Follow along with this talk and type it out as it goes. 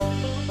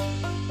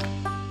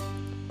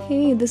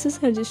Hey, this is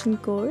Harjashan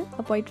Kaur,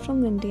 a poet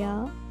from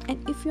India.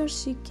 And if you're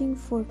seeking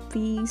for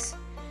peace,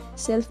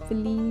 self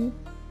belief,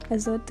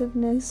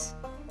 assertiveness,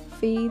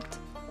 faith,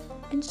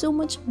 and so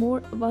much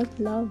more about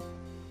love,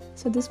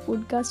 so this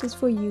podcast is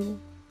for you.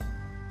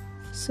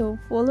 So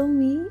follow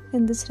me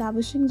in this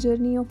ravishing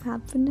journey of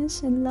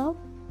happiness and love.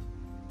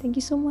 Thank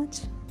you so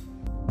much.